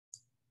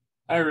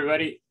Hi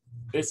everybody,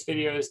 this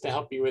video is to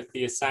help you with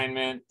the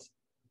assignment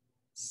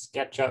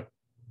SketchUp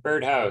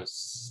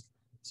Birdhouse.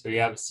 So you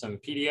have some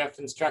PDF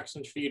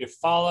instructions for you to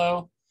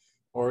follow,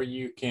 or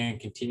you can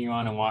continue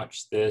on and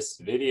watch this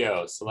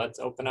video. So let's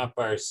open up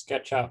our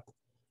SketchUp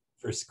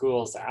for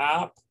Schools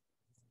app.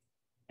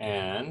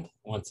 And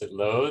once it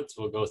loads,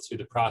 we'll go through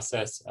the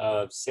process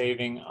of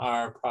saving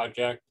our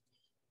project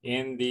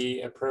in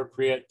the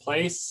appropriate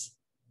place.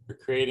 We're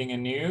creating a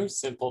new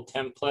simple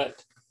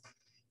template,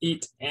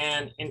 feet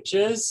and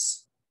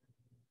inches.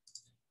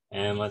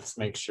 And let's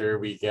make sure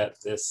we get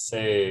this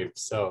saved.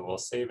 So we'll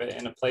save it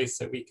in a place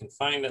that we can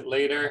find it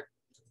later.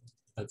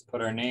 Let's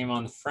put our name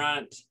on the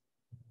front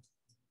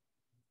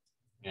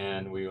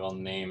and we will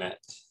name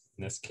it.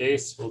 In this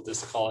case, we'll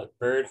just call it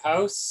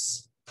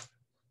Birdhouse.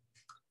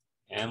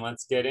 And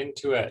let's get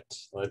into it.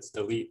 Let's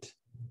delete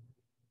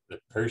the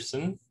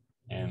person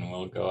and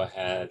we'll go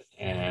ahead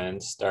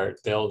and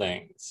start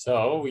building.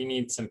 So we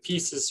need some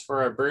pieces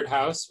for our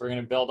birdhouse. We're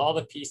going to build all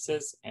the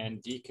pieces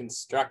and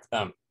deconstruct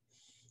them.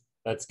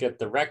 Let's get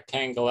the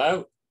rectangle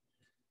out.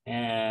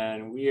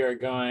 And we are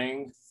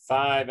going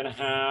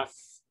 5.5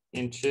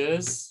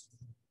 inches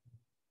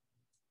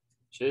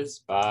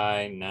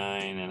by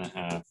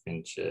 9.5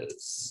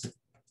 inches.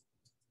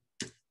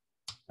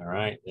 All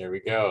right, there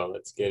we go.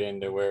 Let's get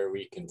into where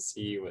we can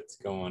see what's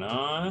going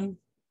on.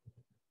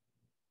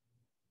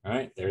 All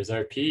right, there's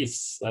our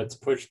piece. Let's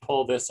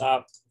push-pull this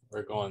up.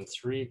 We're going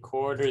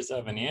 3/4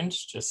 of an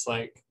inch, just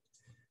like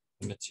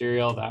the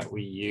material that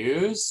we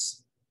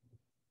use.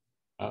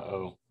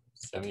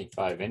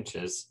 75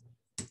 inches.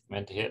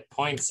 Meant to hit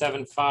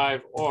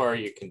 0.75, or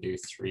you can do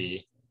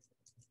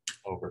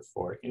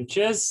 3/4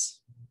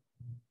 inches.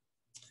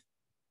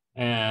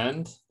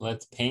 And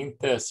let's paint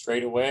this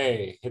right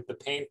away. Hit the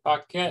paint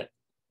bucket.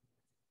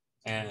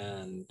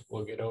 And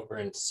we'll get over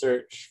and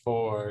search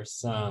for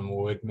some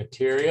wood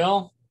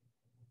material.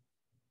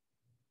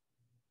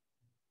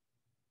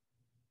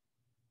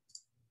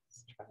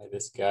 Try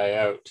this guy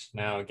out.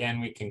 Now again,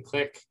 we can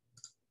click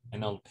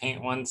and it'll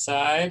paint one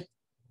side,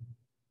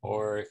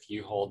 or if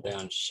you hold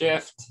down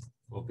Shift,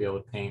 we'll be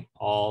able to paint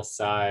all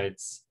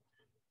sides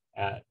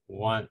at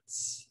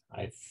once.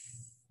 I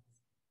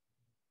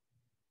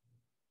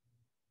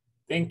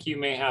think you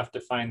may have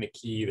to find the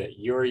key that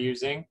you're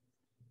using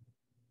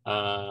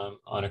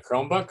on a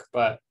Chromebook,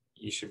 but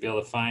you should be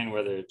able to find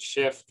whether it's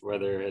Shift,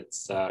 whether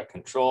it's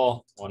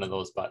Control. One of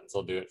those buttons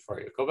will do it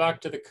for you. Go back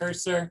to the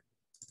cursor,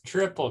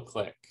 triple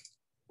click,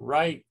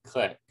 right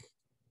click,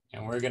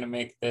 and we're going to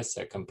make this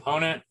a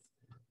component,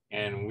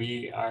 and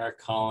we are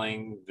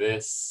calling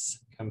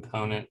this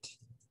component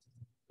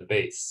the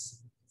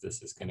base.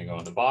 This is going to go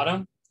on the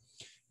bottom,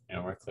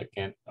 and we're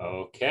clicking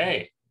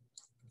OK.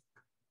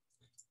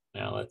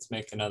 Now let's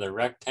make another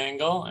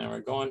rectangle, and we're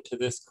going to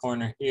this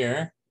corner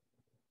here,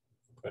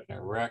 putting a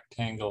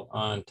rectangle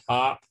on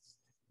top,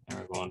 and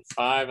we're going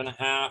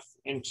 5.5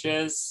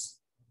 inches,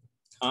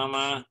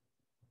 comma,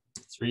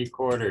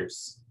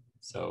 3/4.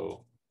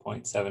 So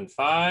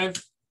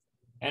 0.75,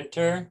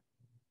 enter,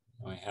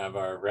 and we have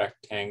our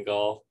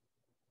rectangle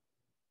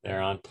there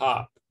on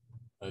top.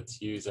 Let's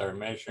use our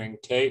measuring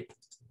tape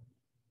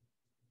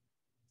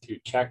to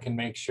check and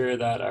make sure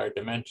that our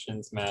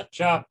dimensions match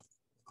up.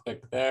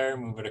 Click there,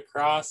 move it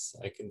across.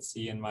 I can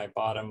see in my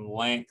bottom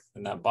length,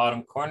 in that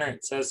bottom corner,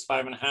 it says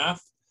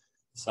 5.5.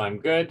 So I'm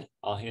good.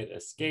 I'll hit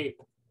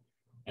escape.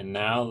 And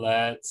now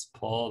let's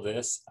pull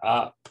this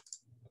up.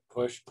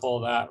 Push, pull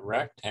that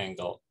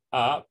rectangle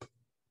up.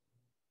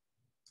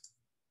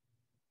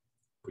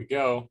 We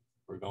go.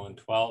 We're going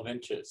 12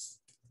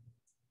 inches.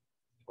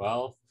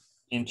 12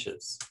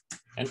 inches.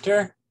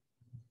 Enter.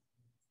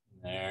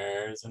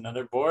 There's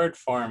another board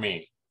for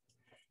me.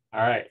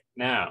 All right,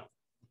 now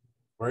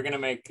we're going to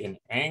make an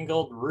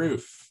angled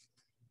roof.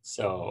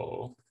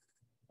 So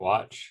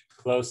watch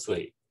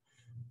closely.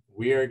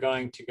 We are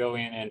going to go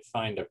in and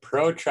find a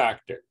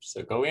protractor.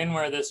 So go in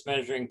where this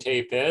measuring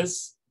tape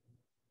is.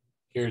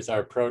 Here's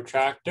our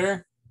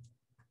protractor.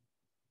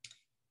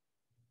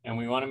 And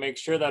we want to make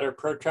sure that our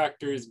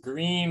protractor is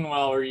green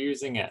while we're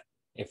using it.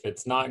 If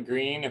it's not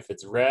green, if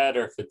it's red,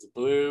 or if it's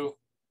blue,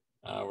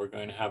 we're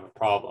going to have a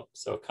problem.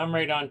 So come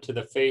right onto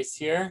the face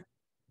here.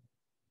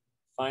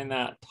 Find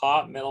that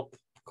top middle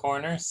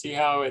corner. See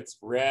how it's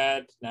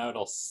red? Now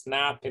it'll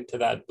snap into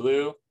that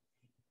blue.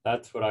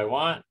 That's what I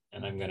want.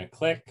 And I'm going to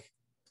click.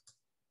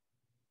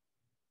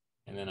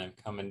 And then I'm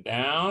coming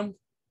down.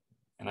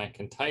 And I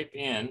can type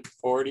in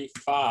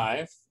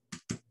 45.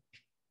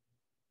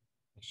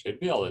 I should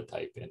be able to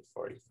type in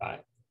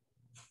 45.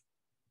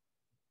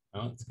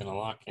 Oh, it's going to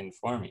lock in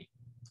for me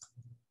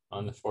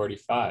on the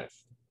 45.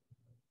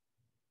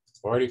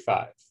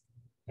 45.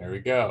 There we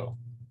go.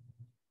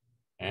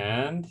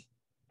 And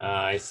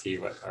I see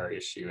what our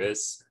issue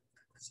is.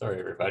 Sorry,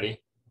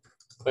 everybody.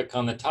 Click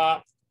on the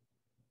top.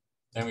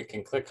 Then we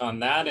can click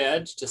on that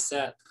edge to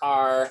set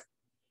our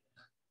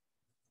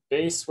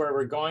base where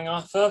we're going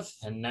off of,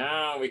 and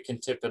now we can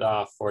tip it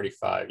off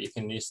 45. You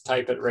can just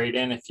type it right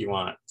in if you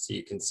want. So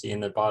you can see in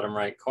the bottom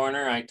right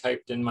corner, I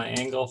typed in my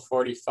angle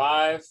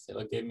 45.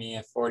 It'll give me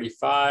a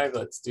 45.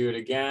 Let's do it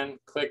again.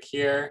 Click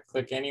here,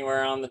 click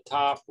anywhere on the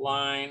top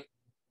line,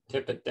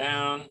 tip it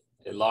down.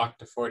 It locked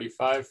to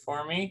 45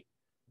 for me,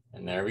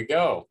 and there we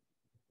go.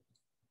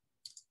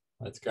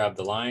 Let's grab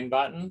the line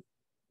button,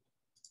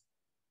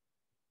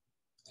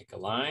 make a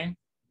line,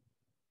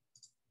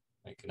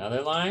 make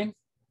another line.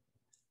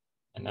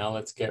 And now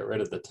let's get rid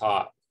of the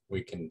top.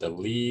 We can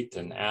delete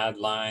and add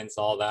lines,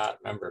 all that.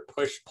 Remember,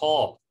 push,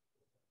 pull.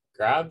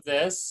 Grab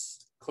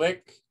this,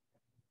 click,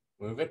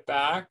 move it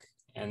back,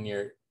 and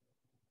your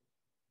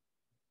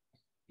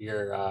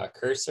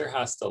cursor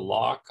has to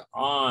lock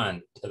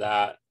on to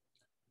that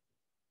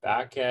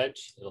back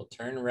edge. It'll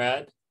turn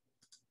red.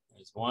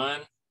 There's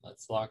one.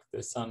 Let's lock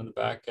this onto the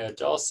back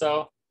edge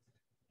also.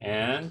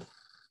 And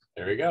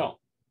there we go.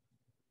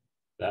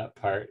 That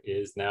part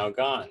is now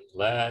gone.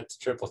 Let's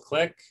triple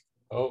click.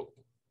 Oh,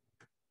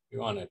 we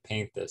want to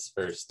paint this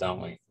first,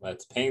 don't we?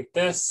 Let's paint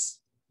this.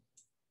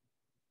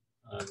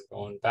 I'm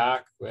going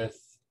back with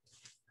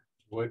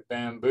wood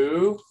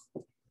bamboo.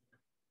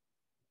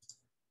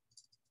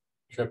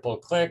 Triple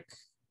click,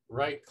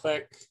 right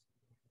click.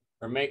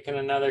 We're making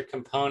another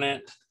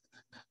component.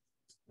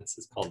 This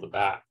is called the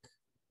back.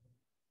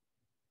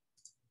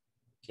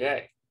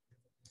 Okay.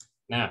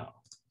 Now,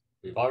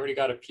 we've already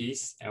got a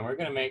piece, and we're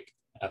going to make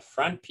a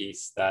front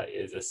piece that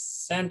is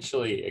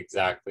essentially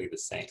exactly the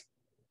same.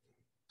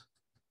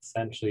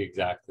 Essentially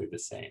exactly the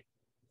same.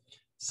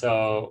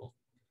 So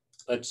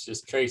let's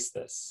just trace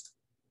this.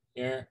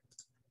 Here,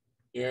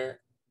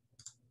 here,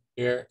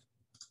 here,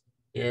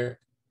 here,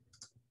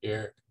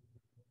 here,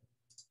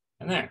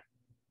 and there.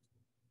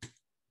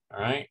 All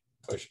right,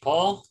 push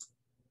pull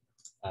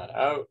that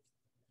out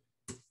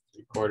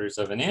 3/4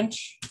 of an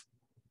inch.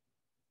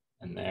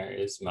 And there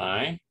is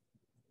my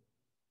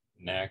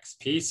next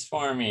piece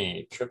for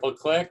me. Triple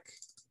click.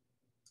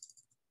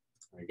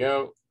 There we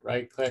go.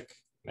 Right click,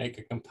 make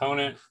a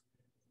component.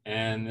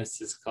 And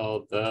this is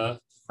called the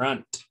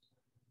front.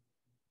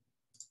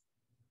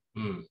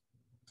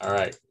 All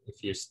right.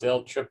 If you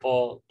still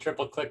triple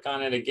click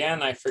on it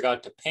again, I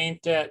forgot to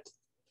paint it.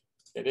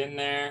 Get in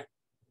there.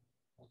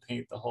 We'll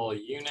paint the whole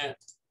unit.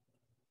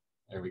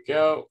 There we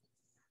go.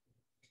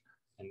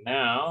 And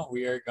now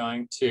we are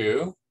going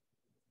to,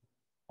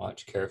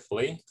 watch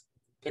carefully,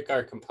 pick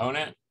our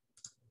component,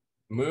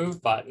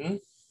 move button,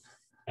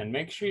 and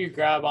make sure you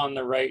grab on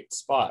the right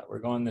spot. We're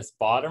going this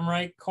bottom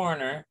right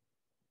corner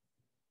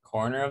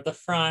of the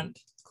front,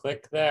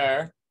 click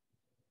there,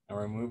 and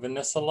we're moving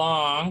this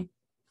along,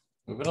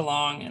 move it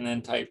along, and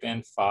then type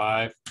in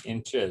 5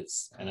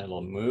 inches, and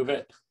it'll move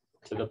it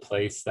to the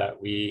place that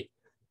we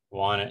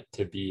want it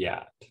to be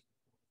at.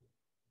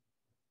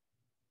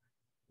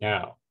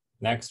 Now,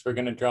 next we're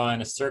gonna draw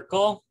in a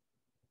circle.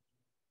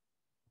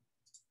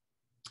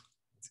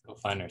 Let's go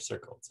find our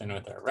circle. It's in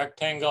with our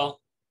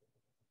rectangle.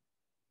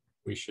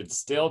 We should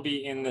still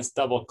be in this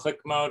double click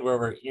mode where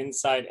we're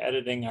inside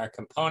editing our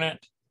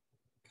component.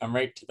 Come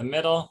right to the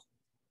middle.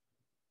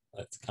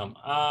 Let's come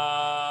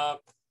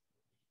up.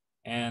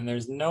 And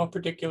there's no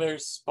particular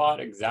spot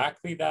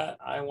exactly that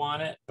I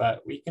want it,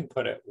 but we can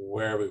put it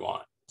where we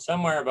want.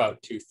 Somewhere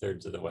about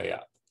 2/3 of the way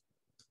up.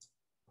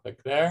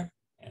 Click there.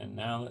 And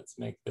now let's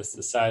make this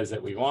the size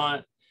that we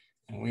want.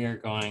 And we are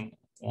going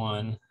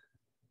 1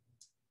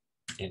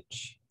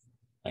 inch.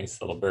 Nice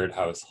little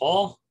birdhouse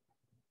hole.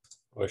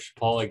 Push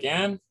pull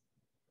again.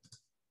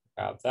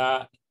 Grab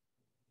that.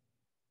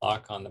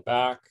 Lock on the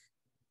back.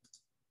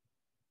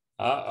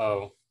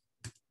 Uh-oh.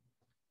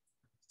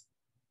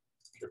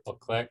 Triple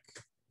click.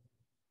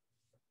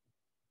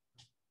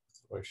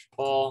 Push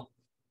pull.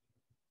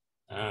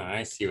 Oh,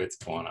 I see what's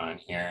going on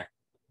here.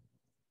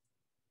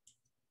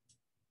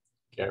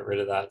 Get rid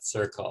of that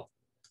circle.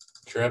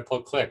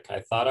 Triple click. I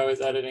thought I was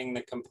editing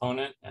the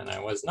component and I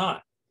was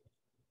not.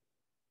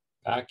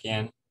 Back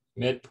in,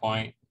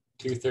 midpoint,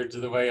 2/3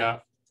 of the way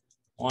up,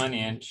 1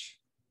 inch.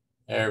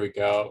 There we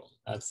go.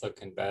 That's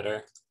looking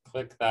better.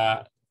 Click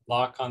that,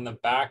 lock on the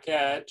back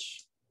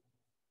edge,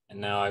 and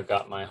now I've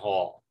got my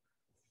hole.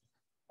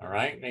 All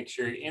right, make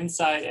sure you're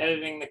inside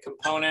editing the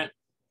component.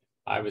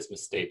 I was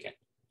mistaken.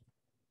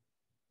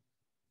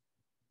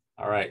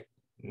 All right,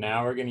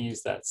 now we're going to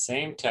use that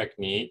same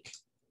technique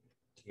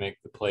to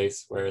make the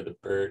place where the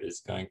bird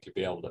is going to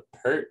be able to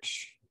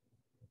perch.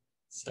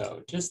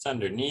 So just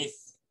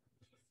underneath,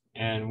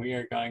 and we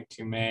are going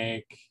to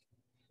make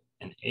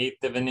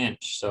 1/8 of an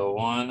inch. So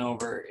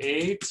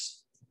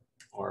 1/8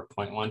 or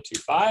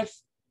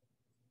 0.125.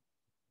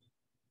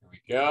 There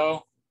we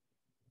go.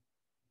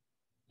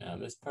 Now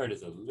this part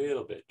is a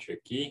little bit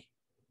tricky,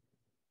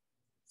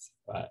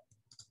 but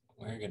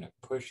we're going to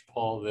push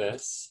pull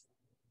this.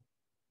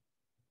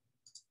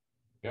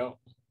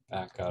 Go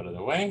back out of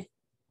the way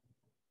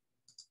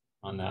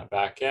on that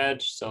back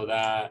edge so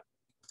that,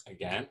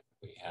 again,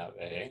 we have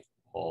a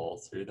hole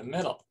through the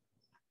middle.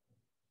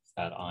 If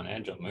that on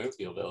edge will move,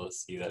 you'll be able to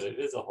see that it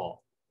is a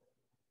hole.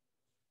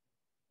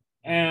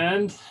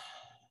 And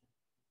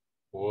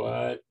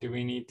what do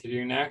we need to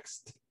do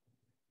next?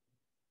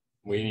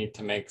 We need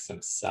to make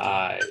some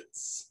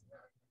sides.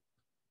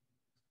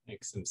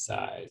 Make some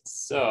sides.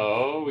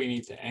 So we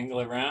need to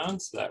angle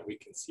around so that we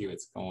can see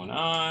what's going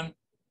on.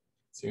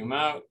 Zoom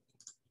out.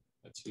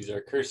 Let's use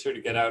our cursor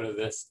to get out of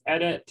this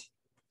edit.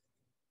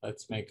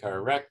 Let's make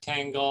our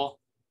rectangle.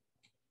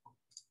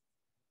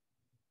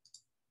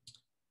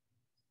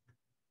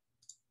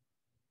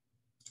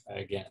 Try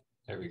again.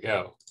 There we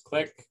go.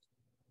 Click.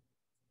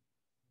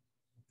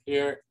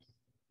 Here.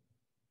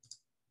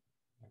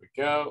 There we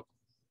go.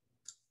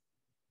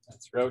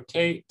 Let's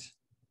rotate.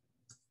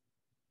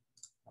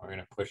 We're going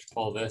to push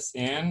pull this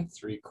in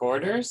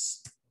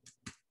 3/4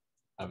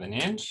 of an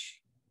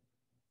inch.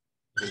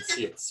 You can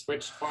see it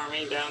switched for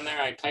me down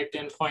there. I typed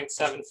in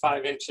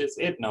 0.75 inches.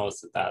 It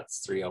knows that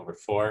that's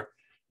 3/4,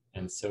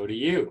 and so do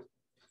you.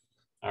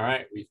 All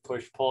right, we've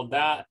push pulled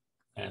that,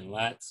 and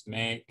let's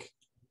make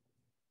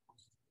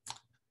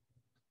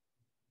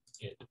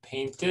it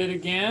painted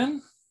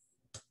again.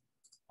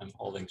 I'm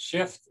holding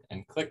Shift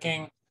and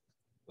clicking.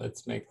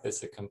 Let's make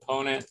this a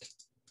component.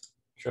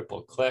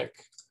 Triple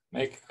click,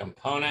 make a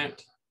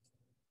component,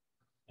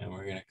 and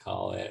we're going to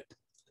call it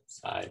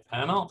side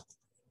panel.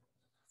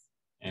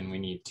 And we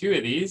need 2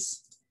 of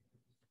these.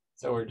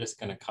 So we're just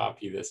going to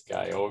copy this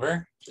guy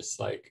over, just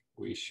like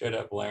we should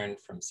have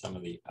learned from some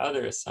of the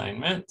other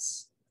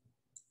assignments.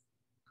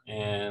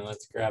 And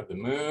let's grab the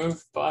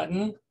move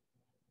button.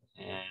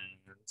 And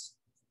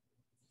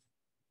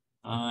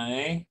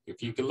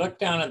if you could look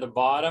down at the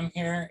bottom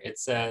here, it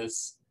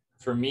says,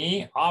 for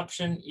me,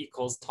 option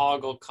equals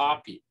toggle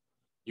copy.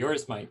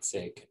 Yours might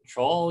say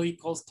control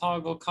equals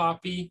toggle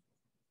copy.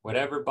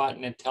 Whatever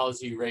button it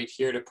tells you right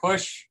here to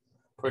push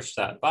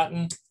that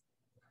button.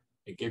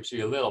 It gives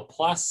you a little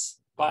plus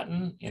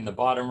button in the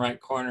bottom right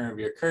corner of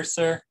your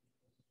cursor.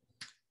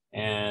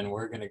 And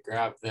we're going to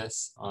grab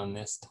this on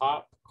this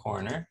top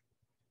corner,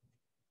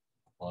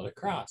 pull it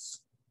across.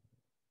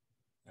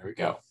 There we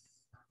go.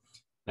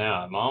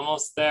 Now I'm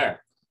almost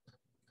there.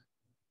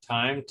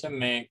 Time to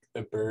make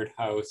the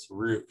birdhouse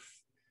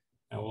roof.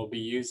 And we'll be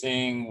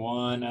using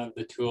one of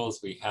the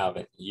tools we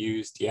haven't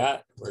used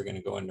yet. We're going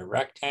to go into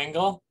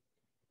rectangle,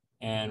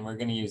 and we're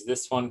going to use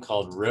this one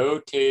called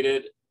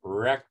rotated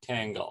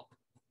rectangle.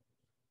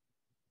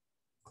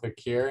 Click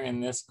here in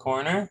this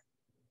corner.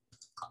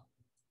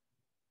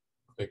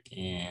 Click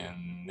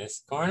in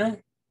this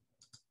corner.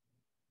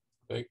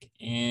 Click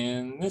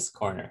in this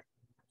corner.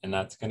 And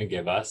that's going to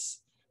give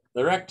us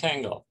the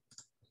rectangle.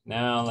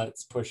 Now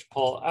let's push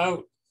pull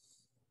out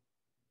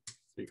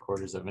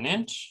 3/4 of an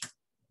inch.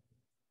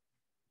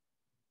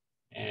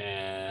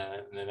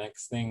 And the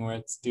next thing,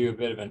 let's do a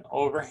bit of an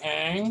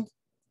overhang.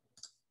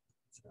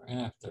 So we're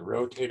gonna have to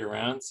rotate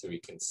around so we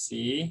can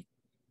see.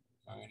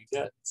 I'm gonna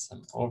get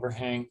some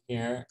overhang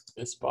here,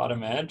 this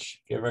bottom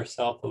edge, give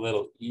ourselves a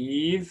little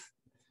eave,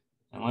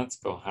 and let's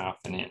go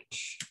 1/2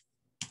 inch.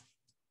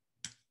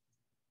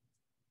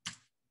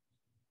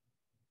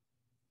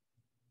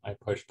 My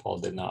push pull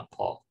did not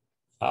pull.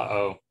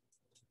 Uh-oh.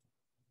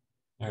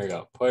 There we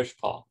go, push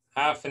pull,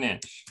 1/2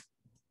 inch.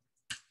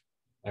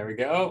 There we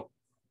go.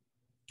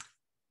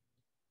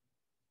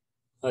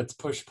 Let's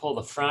push pull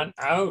the front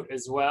out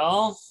as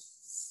well.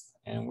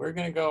 And we're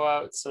going to go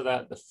out so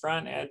that the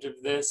front edge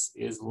of this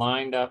is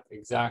lined up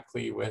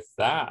exactly with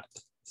that.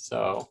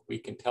 So we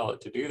can tell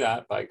it to do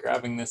that by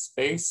grabbing this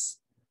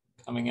face,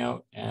 coming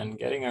out and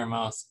getting our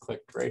mouse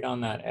clicked right on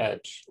that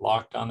edge,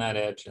 locked on that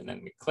edge, and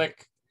then we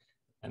click,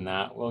 and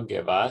that will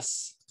give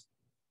us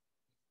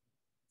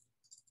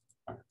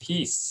our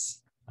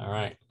piece. All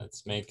right,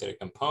 let's make it a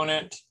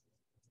component.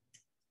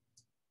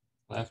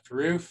 Left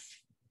roof.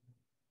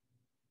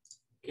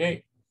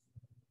 Okay,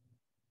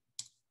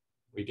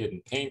 we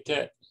didn't paint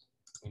it.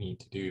 We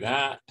need to do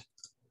that.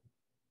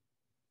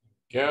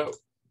 Go,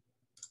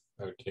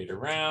 rotate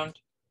around.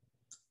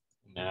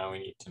 Now we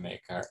need to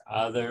make our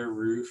other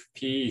roof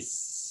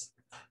piece.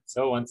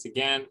 So once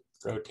again,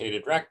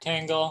 rotated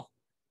rectangle.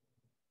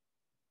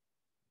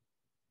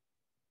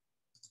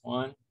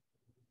 1,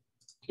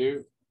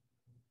 2,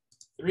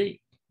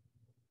 3.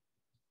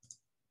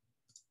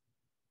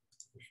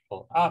 Push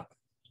pull up.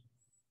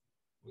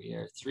 We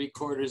are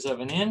 3/4 of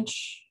an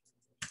inch,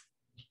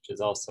 which is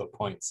also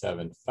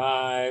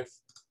 0.75.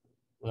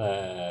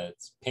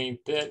 Let's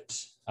paint it.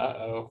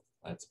 Uh-oh,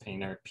 let's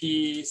paint our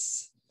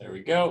piece. There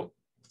we go.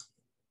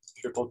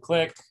 Triple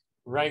click,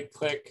 right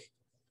click,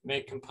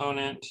 make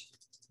component,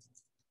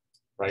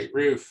 right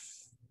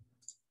roof.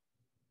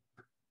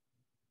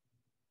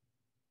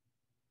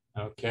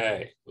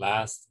 Okay,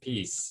 last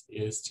piece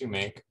is to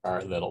make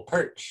our little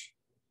perch.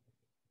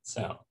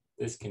 So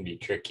this can be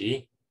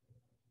tricky.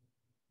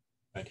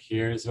 But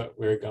here's what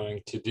we're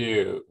going to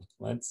do.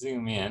 Let's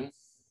zoom in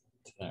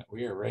so that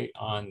we are right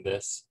on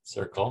this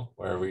circle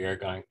where we are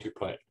going to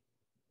put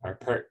our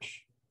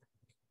perch.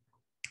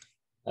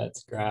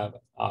 Let's grab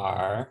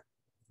our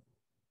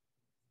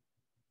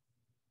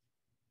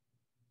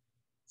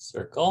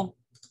circle.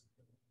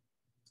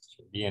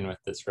 Should be in with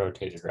this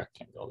rotated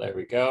rectangle. There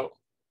we go.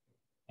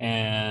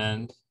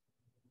 And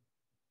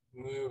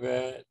move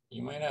it.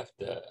 You might have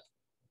to,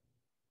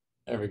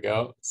 there we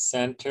go.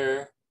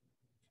 Center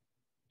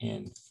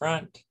in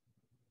front,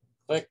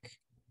 click.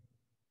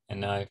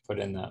 And now I put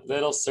in that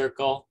little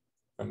circle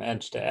from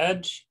edge to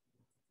edge.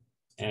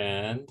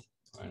 And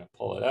we're gonna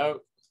pull it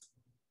out.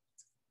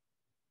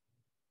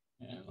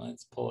 And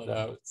let's pull it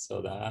out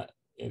so that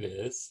it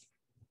is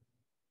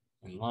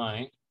in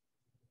line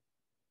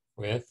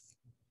with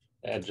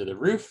the edge of the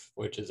roof,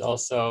 which is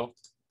also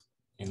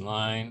in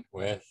line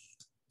with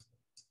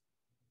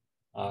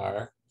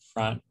our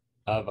front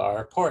of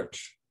our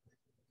porch.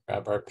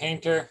 Grab our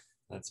painter,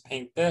 let's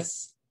paint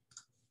this.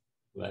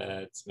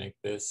 Let's make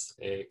this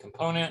a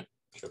component,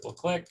 triple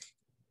click,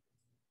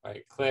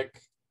 right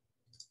click,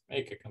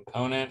 make a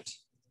component,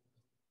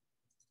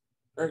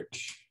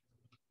 Perch,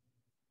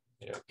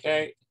 hit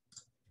OK.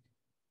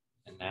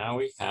 And now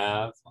we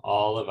have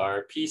all of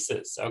our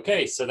pieces.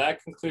 Okay, so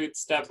that concludes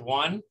step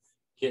 1.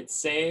 Hit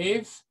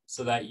save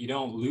so that you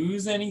don't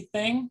lose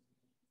anything.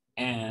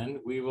 And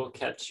we will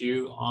catch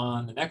you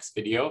on the next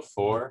video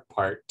for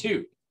part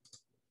 2.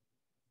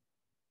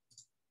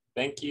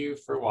 Thank you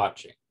for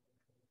watching.